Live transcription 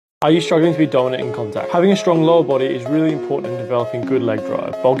Are you struggling to be dominant in contact? Having a strong lower body is really important in developing good leg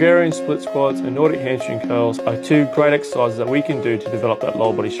drive. Bulgarian split squats and Nordic hamstring curls are two great exercises that we can do to develop that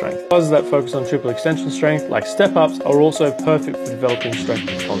lower body strength. Exercises that focus on triple extension strength, like step ups, are also perfect for developing strength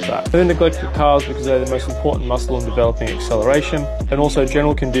in contact. Never neglect the calves because they're the most important muscle in developing acceleration, and also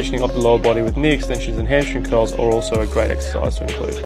general conditioning of the lower body with knee extensions and hamstring curls are also a great exercise to include.